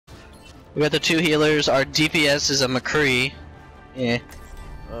We got the two healers. Our DPS is a McCree. Yeah.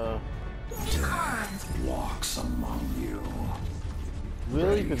 Walks among you.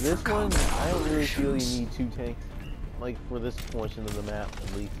 Really, for this one, I don't really feel you need two tanks. Like for this portion of the map,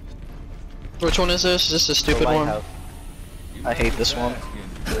 at least. Which one is this? Is this a stupid one? Lighthouse. I hate this one.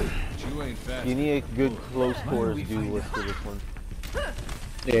 You need a good close quarters duelist for this one.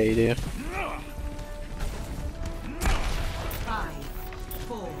 Yeah, you do. 5,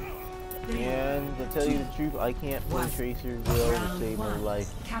 4, 3, And to tell you the truth, I can't play Tracer well to save my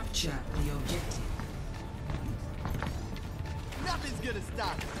life. Capture the objective. Nothing's gonna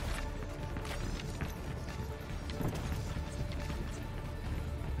stop it.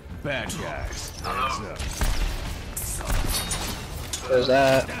 Bad guys. Heads up. There's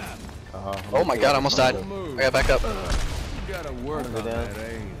that. Oh my god, I almost died. I got back up. You gotta work on that,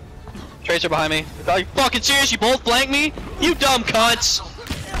 eh? Tracer behind me. Are you fucking serious? You both flanked me? You dumb cunts!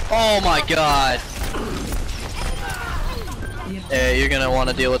 Oh my god. Yeah, you're gonna want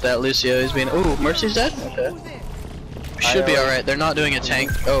to deal with that Lucio. He's being. Ooh, Mercy's dead? Okay. Should be alright. They're not doing a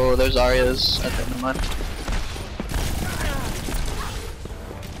tank. Oh, there's Arya's. Okay, never mind.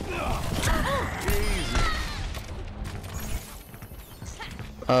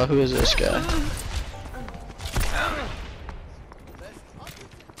 Who is this guy?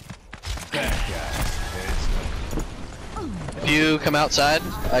 If you come outside,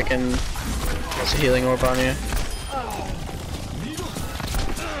 I can. There's a healing orb on you.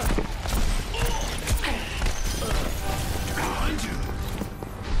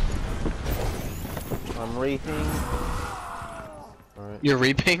 I'm wraithing. Alright. You're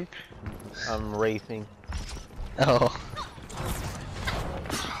reaping? I'm wraithing. Oh.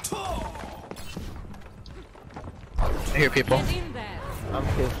 I hear people. I'm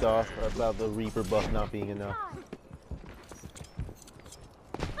pissed off about the Reaper buff not being enough.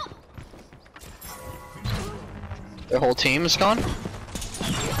 Their whole team is gone?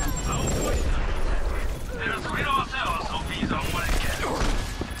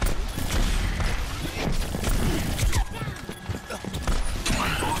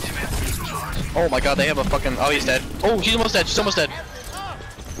 Oh my god, they have a fucking. Oh, he's dead. Oh, she's almost dead. She's almost dead.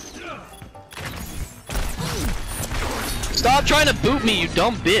 Stop trying to boot me, you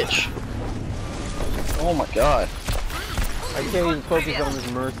dumb bitch. Oh my god. I can't even focus on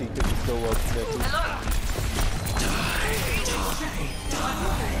this Mercy because he's so well protected.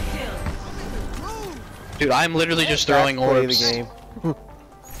 Dude, I'm literally just throwing Play orbs. the game.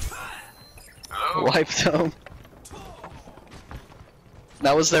 Wiped them.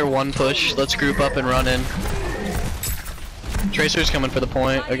 That was their one push. Let's group up and run in. Tracer's coming for the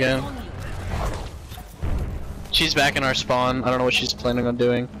point again. She's back in our spawn. I don't know what she's planning on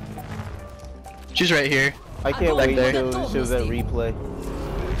doing. She's right here. I can't Back wait there. till it shows that replay.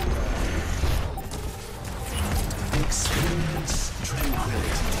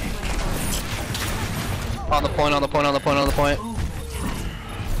 On the point, on the point, on the point, on the point.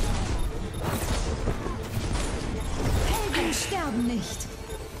 Helden sterben nicht.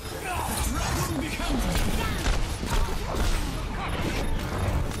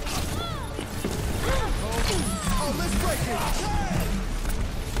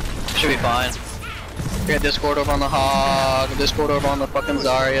 Should be fine. We got Discord over on the Hog, Discord over on the fucking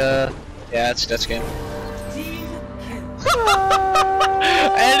Zarya. Yeah, that's game.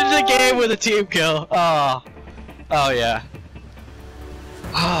 Ended the game with a team kill. Oh. Oh yeah.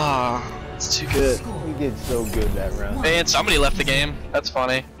 Ah, it's too good. We did so good that round. Man, somebody left the game. That's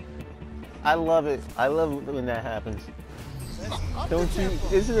funny. I love it. I love when that happens. Don't you?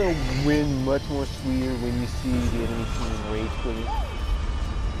 Isn't a win much more sweeter when you see the enemy team rage quitting?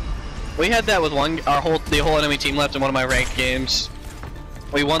 We had that with the whole enemy team left in one of my ranked games.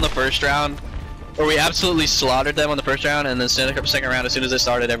 We won the first round, where we absolutely slaughtered them on the first round, and then second round, as soon as it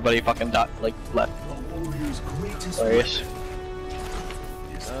started, everybody fucking left. Hilarious.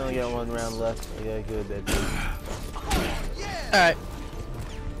 I only got one round left. I got good that day. Alright.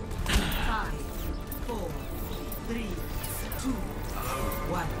 5, 4, 3, 2,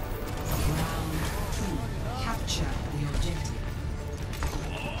 1. Round 2. Capture the objective.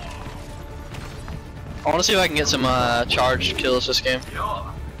 I want to see if I can get some charged kills this game.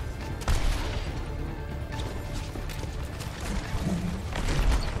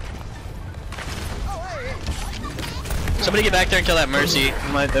 Somebody get back there and kill that Mercy.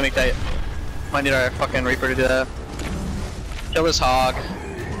 We might need our fucking Reaper to do that. Kill this Hog.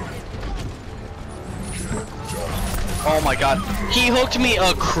 Oh my god. He hooked me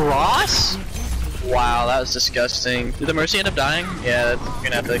across? Wow, that was disgusting. Did the Mercy end up dying? Yeah, you're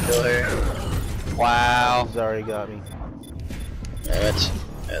gonna have to kill her. Wow. Zarya got me. Yeah, it's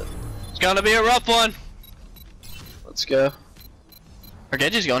gonna be a rough one. Let's go. Our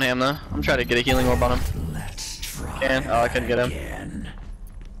Genji's going ham though. I'm trying to get a healing orb on him. Let's try. Can. Oh, I couldn't get him. Again.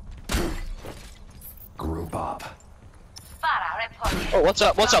 Group up. Oh, what's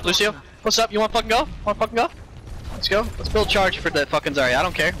up? What's up, Lucio? What's up? You want fucking go? Want fucking go? Let's go. Let's build charge for that fucking Zarya. I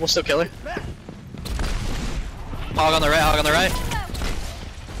don't care. We'll still kill her. Hog on the right. Hog on the right.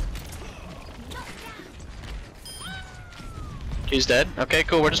 He's dead. Okay,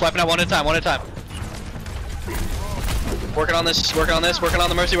 cool. We're just wiping out one at a time. One at a time. Working on this. Working on this. Working on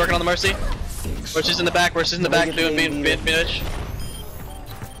the Mercy. Working on the Mercy. Mercy's in the back. Mercy's in the back. Doing being finish.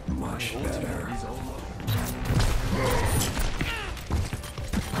 Much better.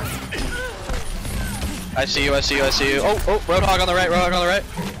 I see you. I see you. I see you. Oh, Roadhog on the right. Roadhog on the right.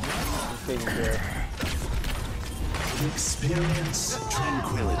 Experience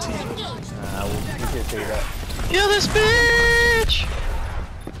tranquility. We can't say that. Kill this bitch!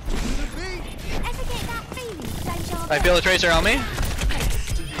 I feel the tracer on me.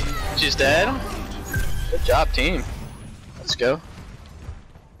 She's dead. Good job, team. Let's go.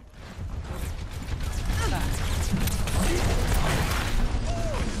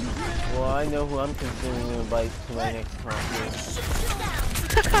 Well, I know who I'm considering to invite to my next conference.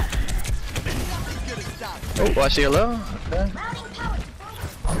 Oh, I see her low. Okay. I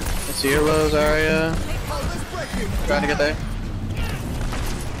see her low, Zarya. Trying to get there.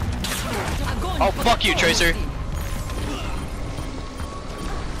 Oh, fuck you, Tracer.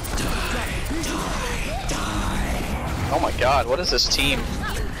 Oh my god, what is this team?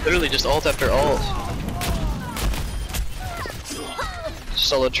 Literally just ult after ult.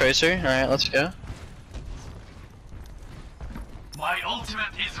 Solo Tracer, alright, let's go. My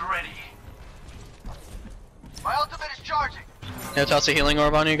ultimate is ready. My ultimate is charging. Yeah, toss a healing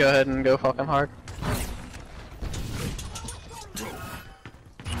orb on you, go ahead and go fucking hard.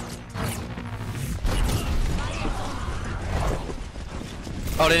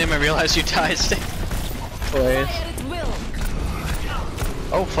 Oh, I didn't even realize you died. Hilarious.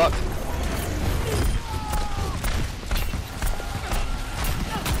 Oh, fuck.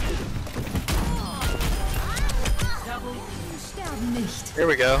 Here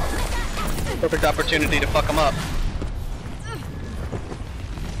we go. Perfect opportunity to fuck him up.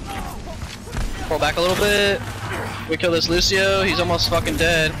 Pull back a little bit. We kill this Lucio. He's almost fucking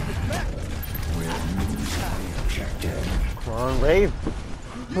dead. Come on, Rave.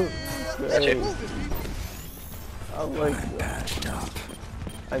 Got you. I like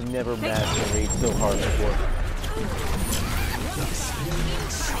I've never matched a Rave so hard before.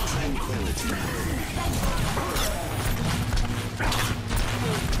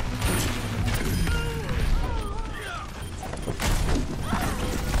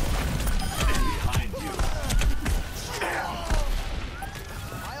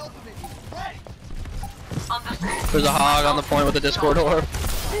 There's a hog on the point with the Discord orb.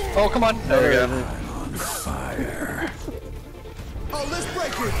 Oh, come on. There we go. Fire. Oh, let's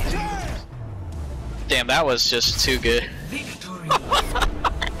break it. Damn, that was just too good.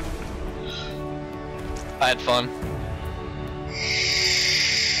 I had fun.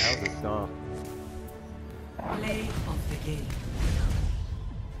 That was a song. Play of the game.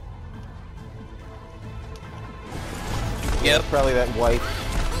 Yep. Probably that white.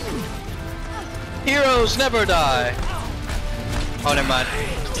 Heroes never die. Oh, never mind.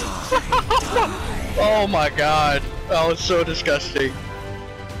 Oh my god. That was so disgusting.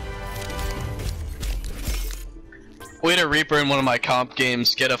 We had a Reaper in one of my comp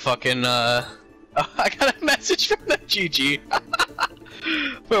games get a fucking, I got a message from the GG.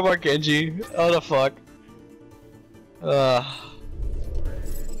 From our Genji. Oh the fuck. Hell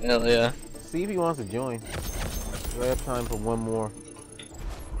yeah. See if he wants to join. We have time for one more.